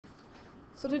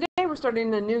we're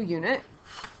starting a new unit.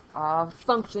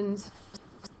 Functions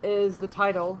is the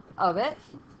title of it.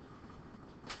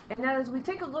 And as we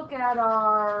take a look at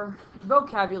our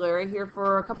vocabulary here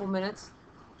for a couple minutes,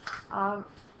 I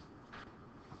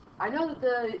know that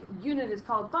the unit is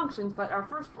called functions, but our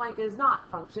first blank is not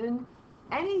function.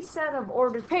 Any set of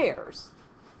ordered pairs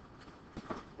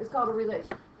is called a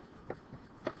relation.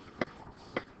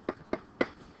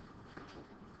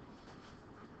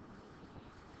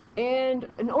 And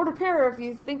an ordered pair, if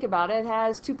you think about it,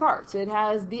 has two parts. It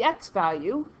has the x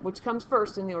value, which comes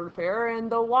first in the ordered pair, and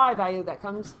the y value that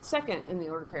comes second in the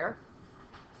ordered pair.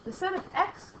 The set of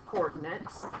x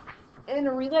coordinates in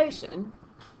a relation,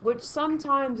 which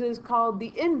sometimes is called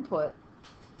the input,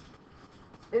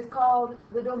 is called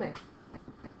the domain.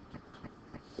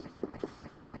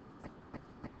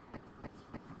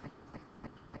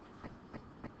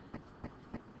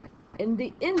 And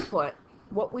the input,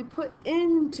 what we put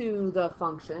into the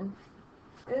function,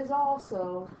 is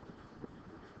also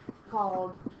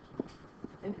called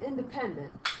an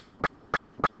independent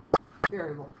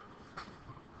variable.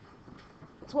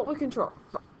 It's what we control.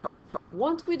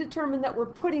 Once we determine that we're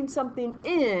putting something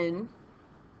in,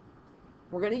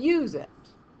 we're going to use it.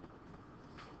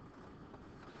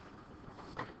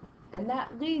 And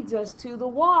that leads us to the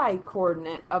y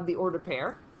coordinate of the ordered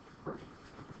pair.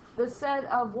 The set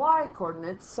of y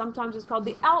coordinates sometimes is called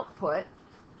the output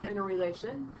in a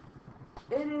relation.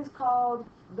 It is called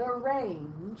the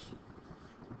range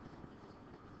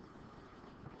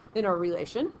in a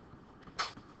relation.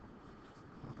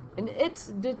 And it's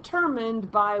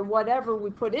determined by whatever we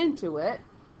put into it.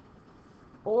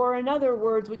 Or in other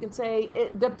words, we can say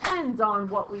it depends on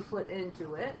what we put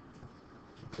into it.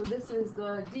 So this is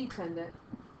the dependent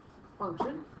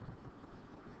function.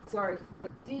 Sorry,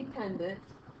 dependent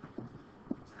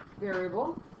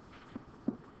variable.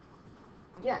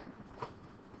 Again,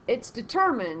 it's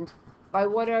determined by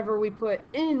whatever we put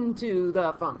into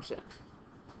the function.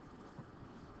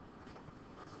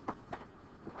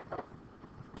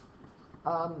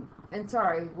 And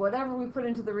sorry, whatever we put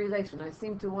into the relation. I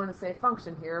seem to want to say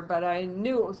function here, but I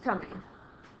knew it was coming.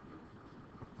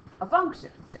 A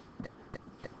function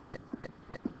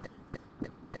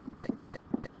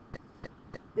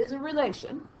is a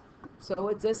relation, so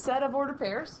it's a set of ordered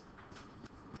pairs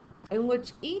in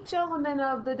which each element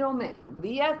of the domain,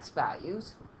 the x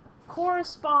values,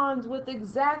 corresponds with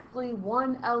exactly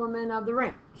one element of the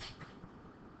range.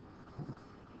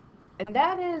 And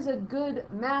that is a good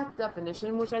math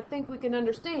definition, which I think we can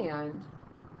understand.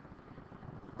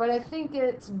 But I think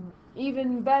it's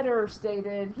even better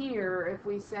stated here if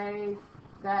we say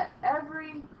that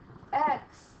every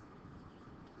x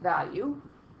value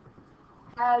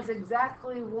has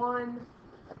exactly one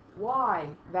y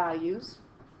values.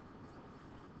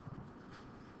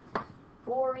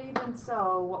 Or even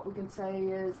so, what we can say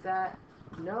is that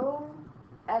no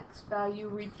x value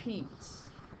repeats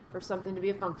for something to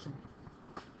be a function.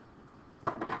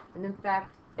 And in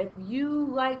fact, if you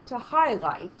like to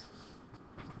highlight,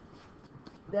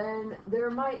 then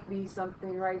there might be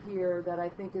something right here that I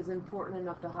think is important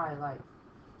enough to highlight,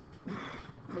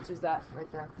 which is that right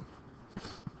there.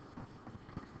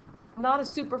 I'm not a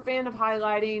super fan of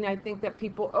highlighting. I think that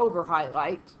people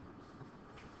over-highlight.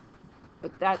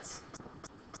 But that's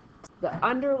the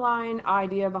underlying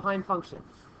idea behind functions.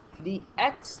 The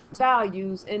x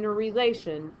values in a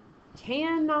relation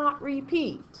cannot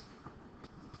repeat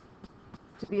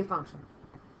to be a function.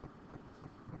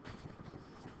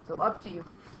 So up to you.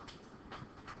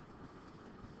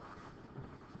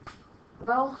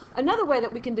 Well, another way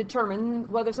that we can determine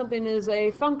whether something is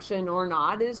a function or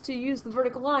not is to use the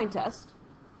vertical line test.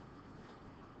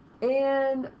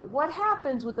 And what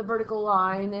happens with the vertical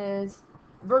line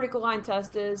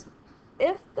test is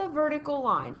if the vertical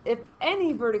line, if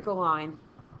any vertical line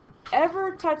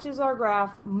ever touches our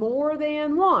graph more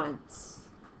than once,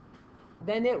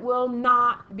 then it will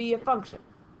not be a function.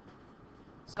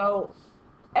 So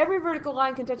every vertical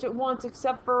line can touch it once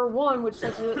except for one which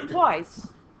touches it twice.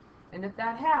 And if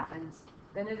that happens,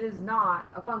 then it is not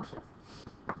a function.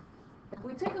 If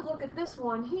we take a look at this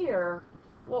one here,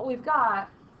 what we've got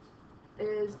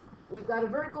is we've got a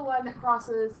vertical line that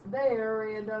crosses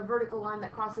there and a vertical line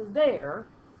that crosses there.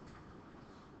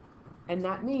 And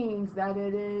that means that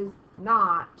it is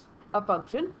not a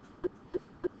function.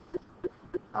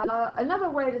 Another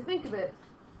way to think of it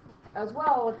as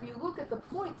well, if you look at the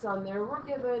points on there, we're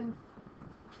given,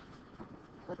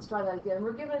 let's try that again,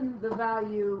 we're given the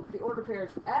value, the order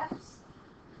pairs x,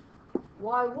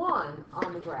 y1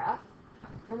 on the graph,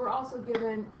 and we're also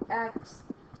given x,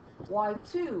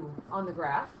 y2 on the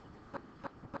graph.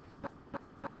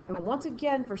 And once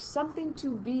again, for something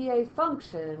to be a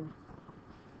function,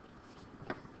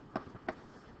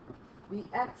 the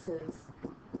x's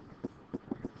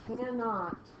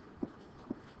cannot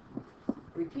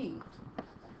repeat.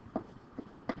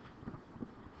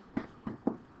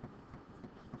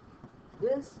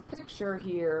 This picture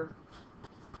here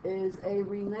is a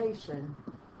relation.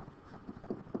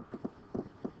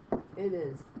 It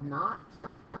is not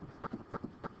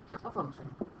a function.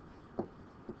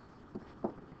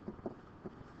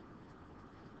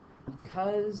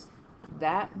 Because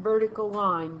that vertical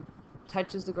line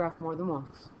touches the graph more than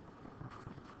once.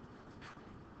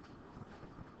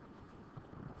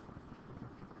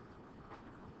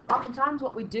 Oftentimes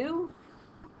what we do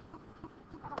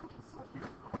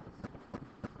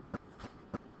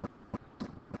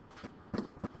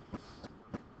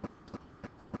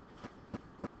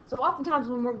oftentimes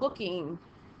when we're looking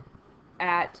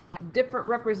at different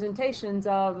representations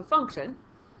of a function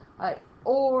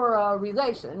or a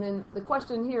relation, and the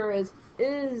question here is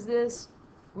this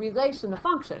relation a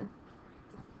function?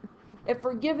 If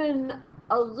we're given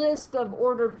a list of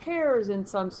ordered pairs in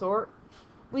some sort,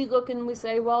 we look and we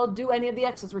say, well, do any of the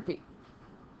x's repeat?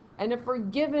 And if we're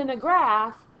given a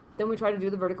graph, then we try to do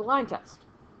the vertical line test.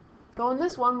 So in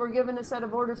this one, we're given a set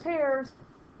of ordered pairs.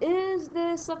 Is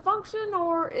this a function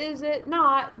or is it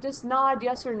not? Just nod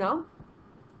yes or no.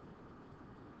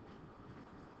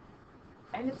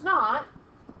 And it's not.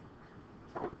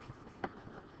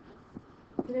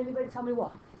 Can anybody tell me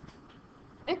why?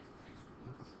 And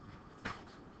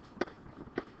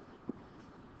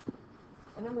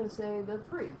I'm going to say the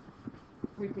 3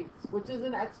 repeats, which is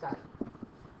an x value.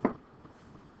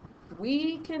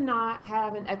 We cannot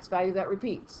have an x value that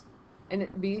repeats and it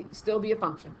still be a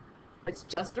function. It's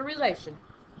just a relation.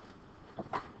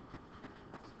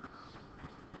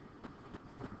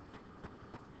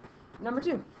 Number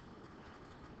 2.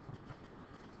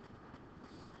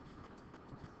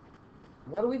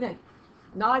 What do we think?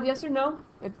 Nod yes or no.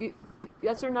 If you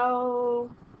yes or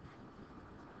no.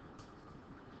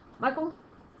 Michael?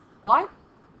 Why?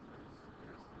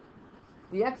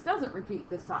 The x doesn't repeat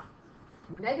this time.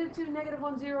 -2,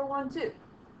 -1, 0, 1, 2.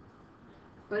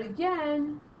 But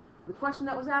again, the question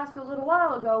that was asked a little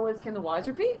while ago is, can the y's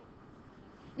repeat?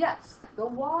 Yes, the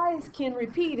y's can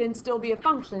repeat and still be a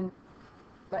function,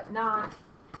 but not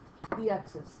the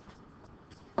x's.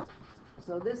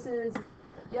 So this is,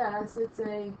 yes, it's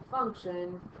a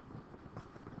function.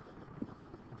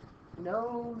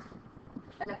 No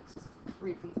x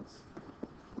repeats.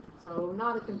 So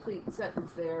not a complete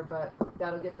sentence there, but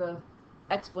that'll get the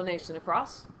explanation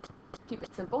across. Keep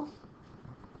it simple.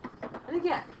 And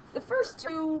again, the first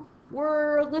 2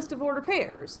 were a list of ordered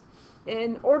pairs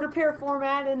in ordered pair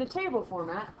format and a table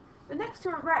format. The next 2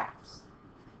 are graphs.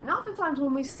 And oftentimes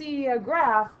when we see a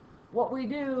graph, what we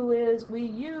do is we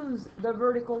use the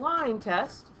vertical line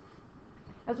test.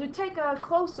 As we take a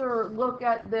closer look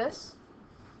at this,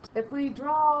 if we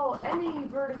draw any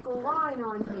vertical line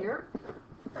on here,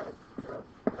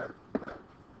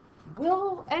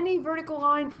 will any vertical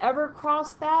line ever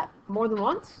cross that more than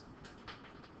once?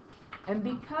 And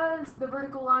because the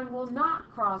vertical line will not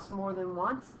cross more than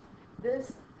once,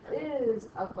 this is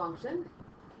a function.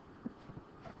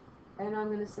 And I'm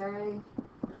going to say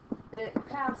it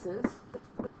passes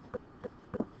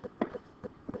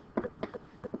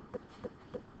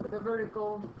the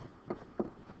vertical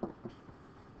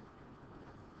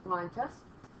line test.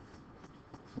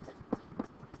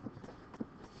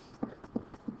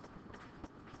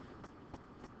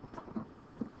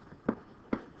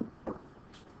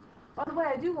 By the way,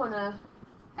 I do want to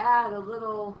add a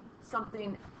little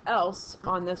something else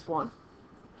on this one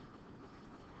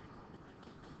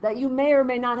that you may or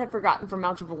may not have forgotten from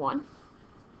Algebra 1.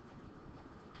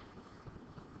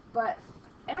 But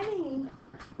any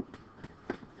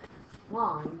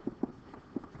line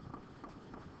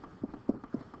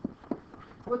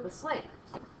with a slant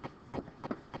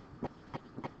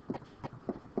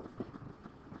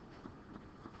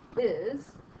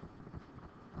is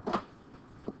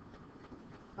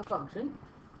a function.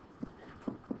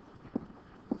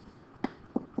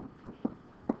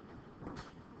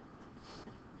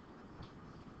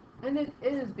 And it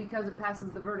is because it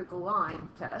passes the vertical line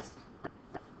test.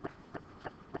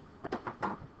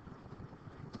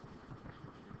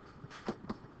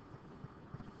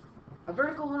 A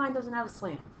vertical line doesn't have a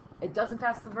slant. It doesn't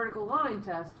pass the vertical line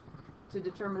test to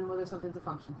determine whether something's a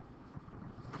function.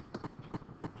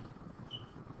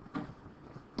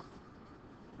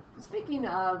 Speaking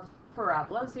of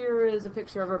parabolas, here is a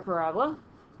picture of a parabola.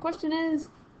 Question is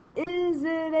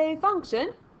it a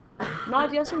function?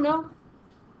 Nod yes or no.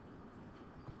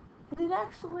 And it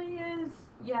actually is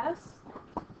Yes.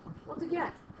 Once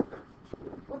again,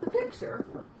 with the picture,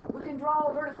 we can draw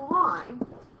a vertical line.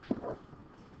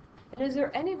 And is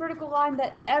there any vertical line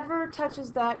that ever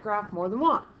touches that graph more than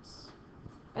once?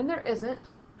 And there isn't.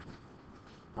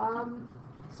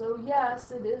 So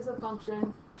yes, it is a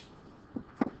function.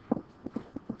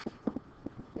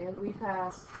 And we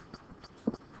pass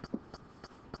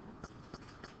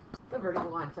the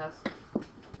vertical line test. And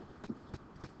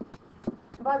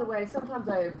by the way, sometimes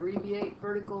I abbreviate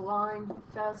vertical line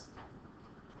test.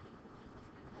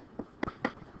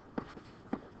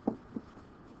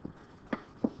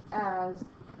 As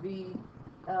VLT.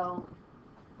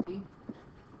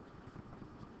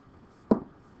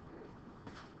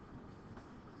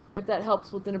 If that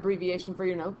helps with an abbreviation for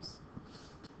your notes.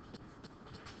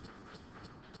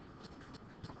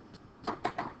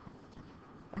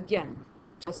 Again,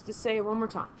 just to say it one more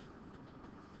time,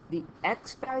 the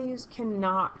x values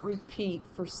cannot repeat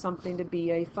for something to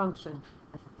be a function.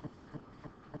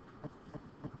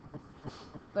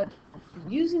 But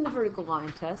using the vertical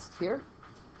line test here,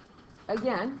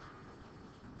 again,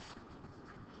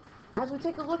 as we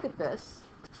take a look at this,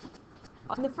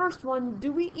 on the first one,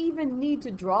 do we even need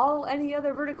to draw any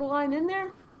other vertical line in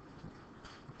there?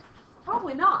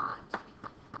 Probably not,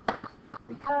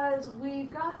 because we've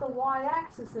got the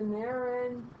y-axis in there,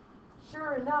 and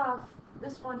sure enough,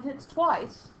 this one hits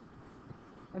twice.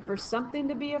 And for something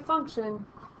to be a function,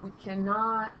 we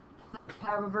cannot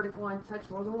have a vertical line touch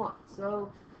more than once.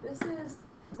 So this is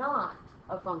not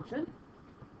a function.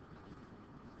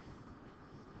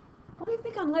 What do you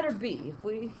think on letter B?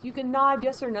 You can nod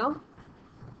yes or no.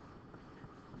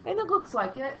 And it looks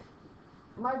like it.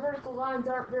 My vertical lines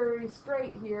aren't very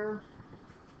straight here.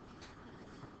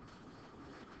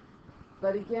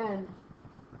 But again,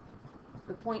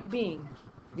 the point being,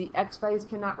 the x values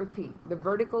cannot repeat. The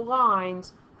vertical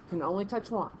lines can only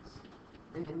touch once.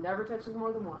 And it never touches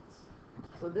more than once.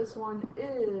 So this one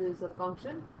is a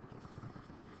function.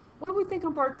 What do we think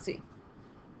on part C?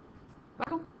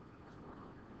 Michael?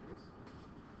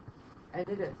 And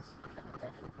it is.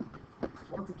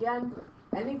 Once again,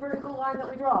 any vertical line that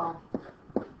we draw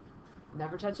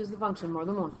never touches the function more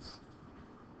than once.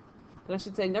 And I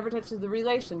should say never touches the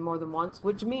relation more than once,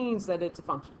 which means that it's a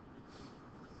function.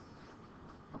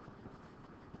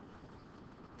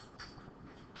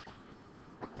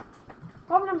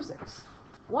 Problem number 6.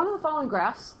 One of the following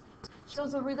graphs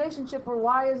shows a relationship where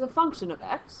y is a function of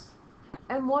x,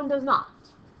 and one does not.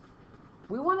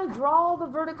 We want to draw the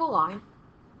vertical line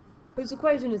whose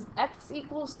equation is x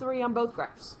equals 3 on both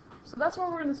graphs. So that's where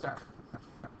we're going to start.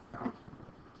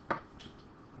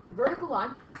 Vertical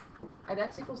line at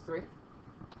x equals 3.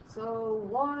 So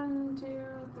 1,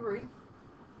 2, 3.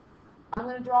 I'm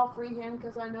going to draw freehand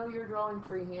because I know you're drawing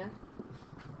freehand.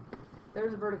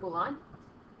 There's a vertical line.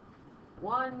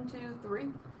 1, 2, 3.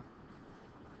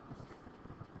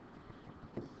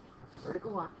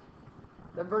 Vertical line.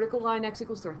 The vertical line x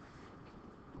equals 3.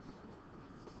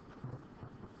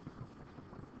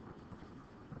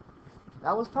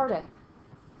 That was part A.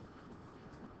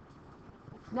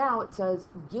 Now it says,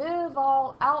 give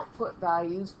all output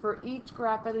values for each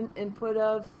graph at an input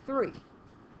of 3.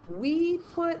 We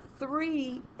put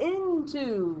 3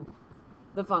 into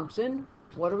the function.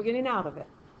 What are we getting out of it?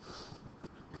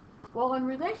 Well, in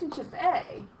relationship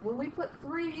A, when we put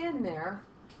 3 in there,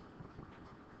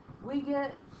 we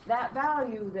get that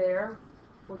value there,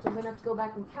 which I'm going to have to go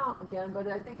back and count again, but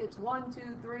I think it's 1, 2,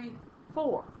 3,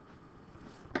 4.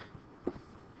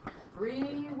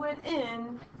 3 went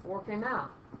in, 4 came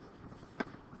out.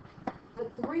 The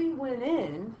 3 went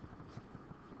in,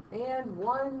 and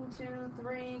 1, 2,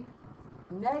 3,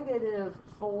 negative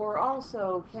 4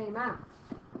 also came out.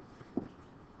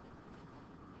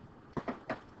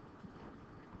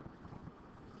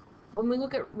 When we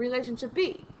look at relationship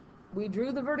B, we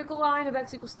drew the vertical line of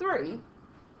x equals 3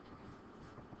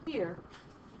 here,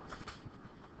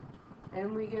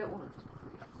 and we get 1.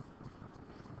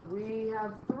 We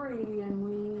have 3, and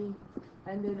we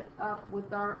ended up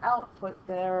with our output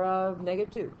there of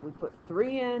 -2. We put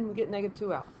 3 in, we get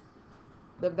 -2 out.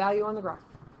 The value on the graph.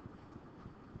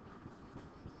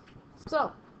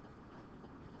 So,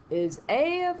 is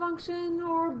A a function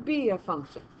or B a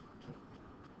function?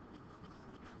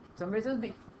 Somebody says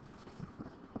B.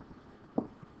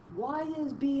 Why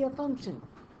is B a function?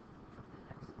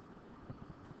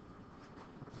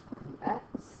 X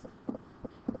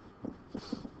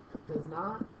does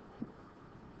not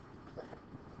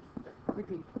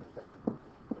repeat.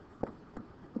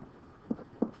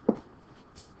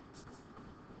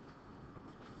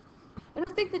 And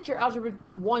I think that your Algebra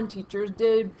 1 teachers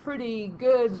did pretty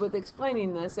good with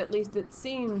explaining this. At least it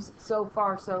seems so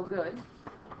far so good.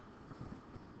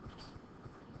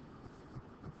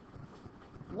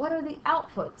 what are the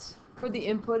outputs for the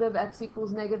input of x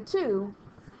equals -2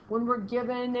 when we're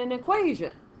given an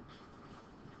equation?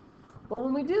 Well,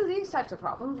 when we do these types of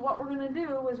problems, what we're going to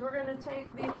do is we're going to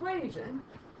take the equation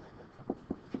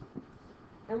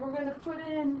and we're going to put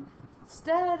in,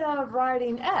 instead of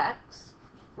writing x,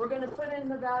 we're going to put in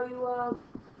the value of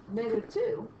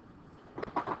 -2,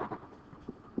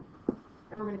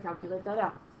 and we're going to calculate that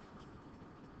out.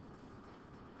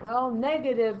 Well,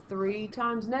 -3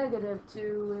 times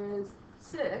 -2 is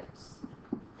 6,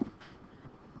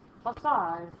 plus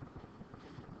 5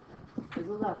 is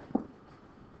 11.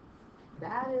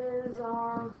 That is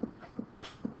our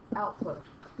output.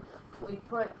 We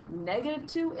put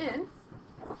 -2 in.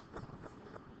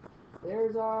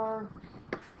 There's our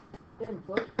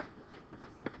input.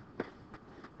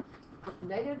 Put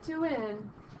 -2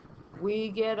 in, we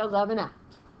get 11 out.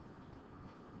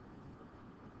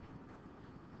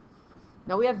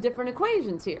 Now we have different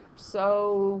equations here,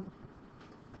 so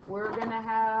we're going to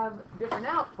have different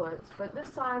outputs, but this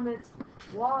time it's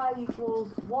y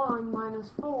equals 1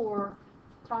 minus 4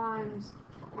 times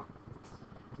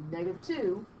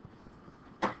 -2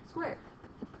 squared.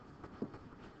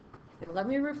 And let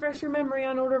me refresh your memory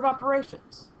on order of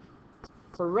operations.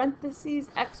 Parentheses,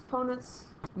 exponents,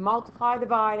 multiply,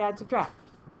 divide, add, subtract.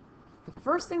 The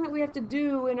first thing that we have to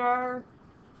do in our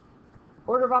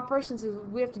order of operations is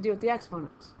we have to deal with the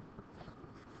exponents.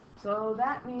 So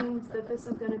that means that this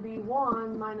is going to be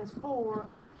 1 minus 4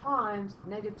 times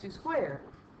 -2 squared,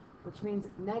 which means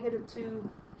 -2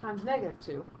 times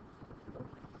 -2,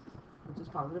 which is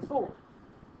 +4.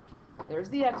 There's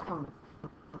the exponent.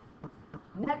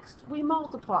 Next, we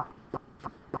multiply.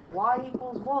 Y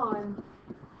equals 1,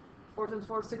 4 times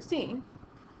 4 is 16.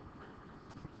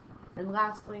 And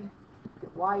lastly,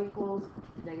 y equals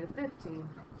 -15.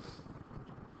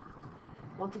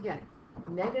 Once again,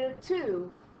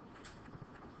 -2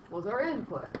 was our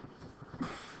input,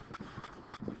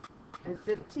 and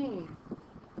 15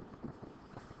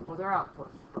 was our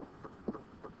output.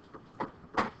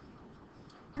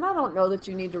 And I don't know that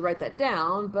you need to write that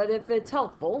down, but if it's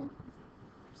helpful,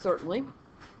 certainly.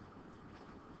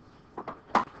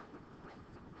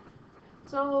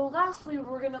 So lastly,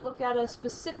 we're going to look at a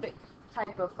specific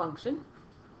type of function,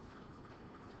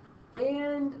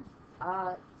 and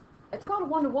it's called a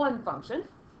one-to-one function.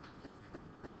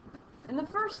 And the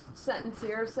first sentence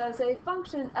here says a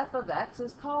function f of x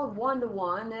is called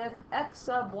one-to-one if x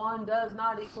sub 1 does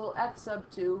not equal x sub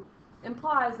 2,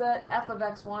 implies that f of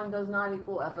x1 does not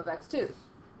equal f of x2.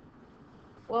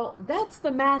 Well, that's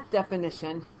the math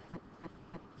definition,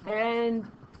 and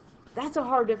that's a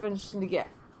hard definition to get.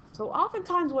 So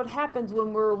oftentimes what happens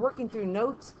when we're working through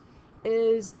notes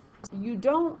is you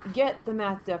don't get the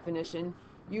math definition.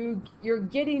 You're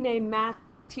getting a math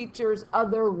teacher's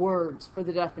other words for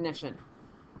the definition.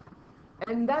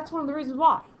 And that's one of the reasons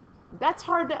why. That's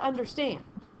hard to understand.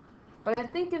 But I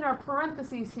think in our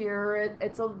parentheses here,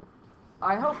 it's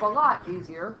I hope a lot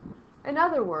easier. In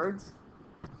other words,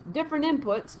 different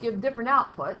inputs give different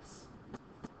outputs.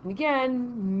 And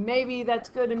again, maybe that's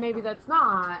good and maybe that's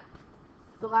not.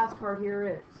 The last part here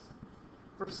is,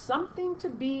 for something to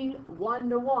be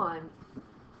one-to-one,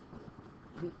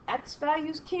 the x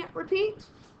values can't repeat,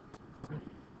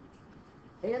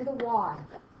 and the y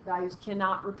values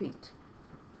cannot repeat.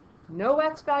 No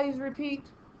x values repeat,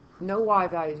 no y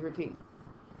values repeat.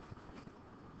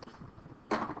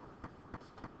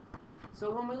 So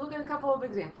when we look at a couple of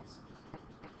examples,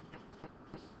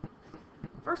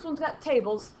 first one's got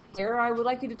tables. Here, I would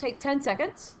like you to take 10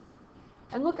 seconds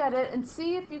and look at it and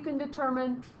see if you can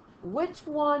determine which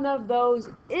one of those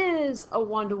is a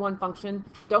one-to-one function.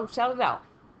 Don't shout it out.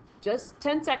 Just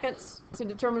 10 seconds to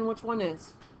determine which one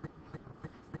is.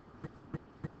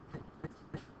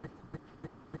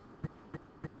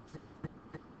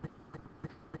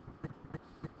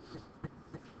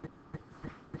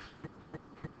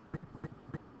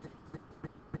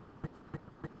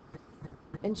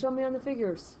 And show me on the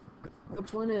figures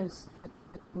which one is.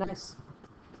 Nice.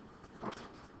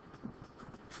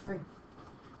 Three.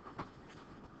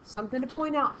 Something to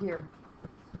point out here.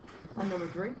 On number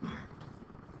 3.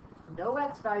 No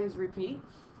x values repeat.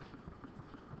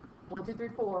 1, 2, 3,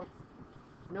 4.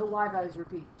 No y values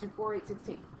repeat. 2, 4, 8,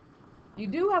 16. You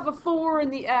do have a 4 in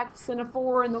the x and a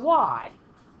 4 in the y.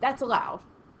 That's allowed.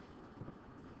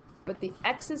 But the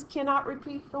x's cannot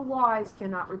repeat, the y's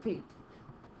cannot repeat.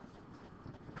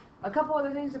 A couple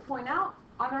other things to point out.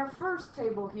 On our first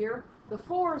table here, the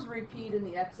 4's repeat in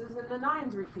the x's and the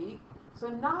 9's repeat. So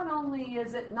not only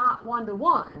is it not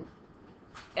one-to-one,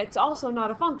 it's also not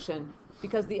a function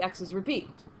because the x's repeat.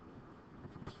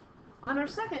 On our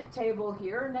second table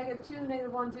here, -2,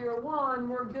 -1, 0, 1,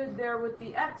 we're good there with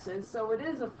the x's, so it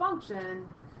is a function,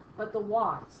 but the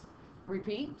y's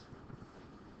repeat.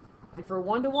 And for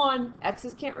 1 to 1,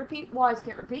 x's can't repeat, y's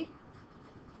can't repeat.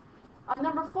 On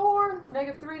number 4,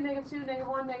 -3, -2,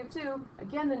 -1, -2,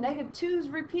 again the -2's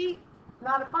repeat,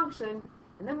 not a function.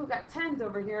 And then we've got 10s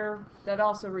over here that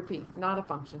also repeat, not a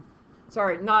function.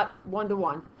 Sorry, not 1 to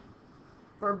 1.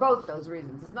 For both those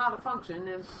reasons. It's not a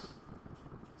function,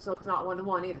 so it's not 1 to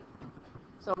 1 either.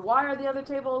 So why are the other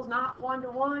tables not 1 to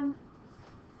 1?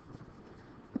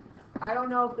 I don't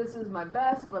know if this is my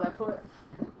best, but I put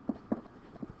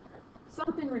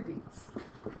something repeats.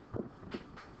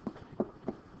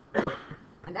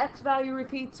 An x value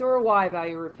repeats or a y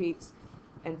value repeats.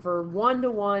 And for 1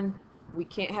 to 1, we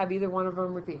can't have either one of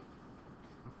them repeat.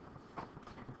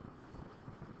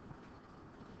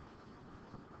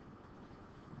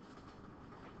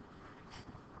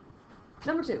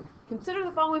 Number 2, consider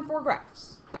the following 4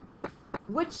 graphs,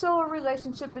 which show a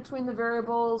relationship between the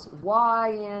variables y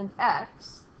and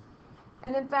x.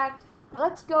 And in fact,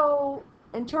 let's go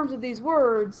in terms of these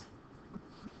words,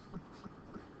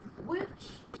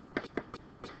 which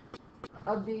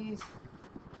of these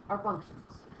are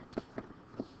functions?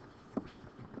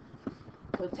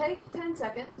 So take 10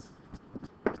 seconds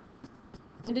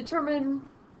and determine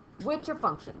which are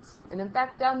functions. And in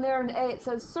fact, down there in A, it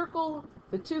says circle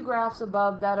the 2 graphs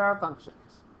above that are functions.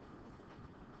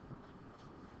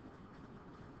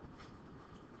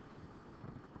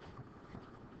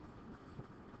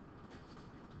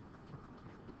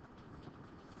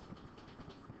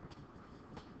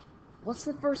 What's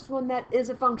the first one that is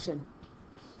a function?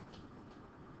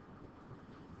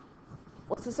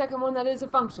 What's the second one that is a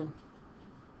function?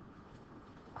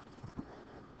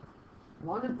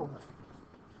 1 and 4.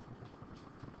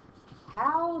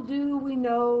 How do we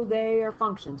know they are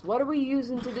functions? What are we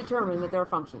using to determine that they're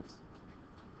functions?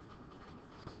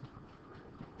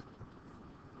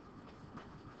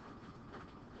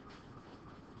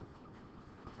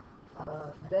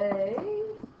 They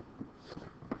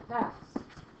pass.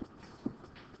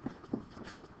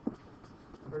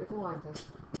 Vertical line test.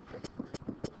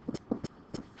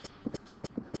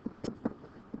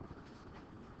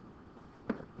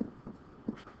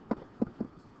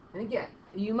 And again,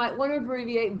 you might want to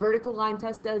abbreviate vertical line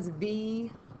test as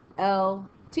VLT.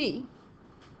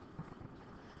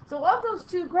 So of those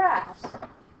 2 graphs,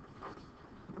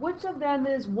 which of them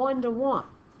is 1 to 1?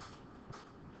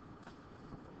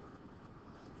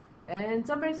 And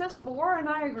somebody says 4, and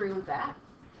I agree with that.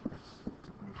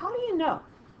 How do you know?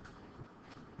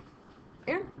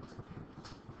 Aaron?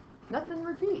 Nothing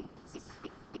repeats.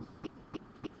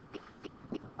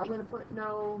 I'm going to put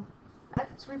no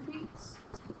x repeats.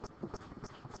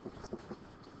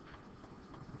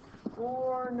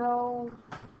 Or no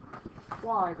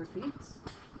y repeats.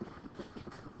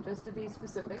 Just to be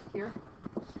specific here.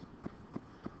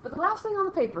 But the last thing on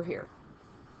the paper here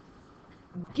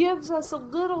gives us a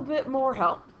little bit more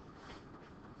help.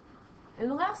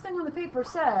 And the last thing on the paper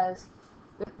says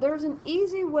that there's an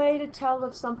easy way to tell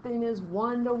if something is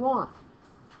 1 to 1.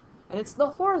 And it's the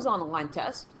horizontal line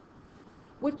test,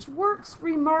 which works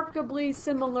remarkably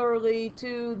similarly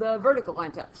to the vertical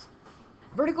line test.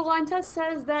 Vertical line test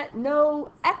says that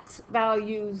no x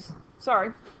values,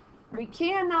 a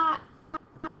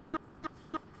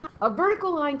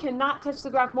vertical line cannot touch the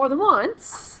graph more than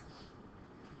once.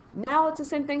 Now it's the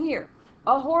same thing here.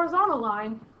 A horizontal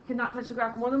line cannot touch the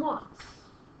graph more than once.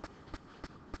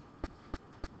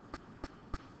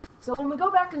 So when we go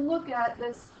back and look at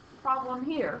this problem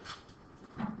here,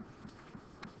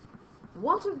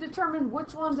 once we've determined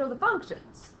which ones are the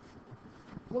functions,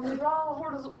 when we draw a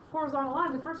horizontal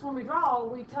line, the first one we draw,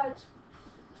 we touch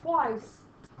twice,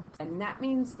 and that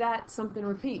means that something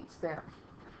repeats there.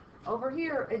 Over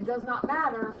here, it does not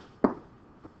matter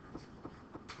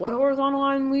what horizontal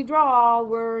line we draw,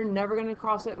 we're never going to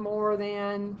cross it more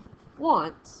than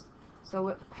once, so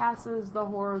it passes the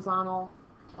horizontal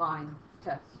line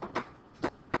test.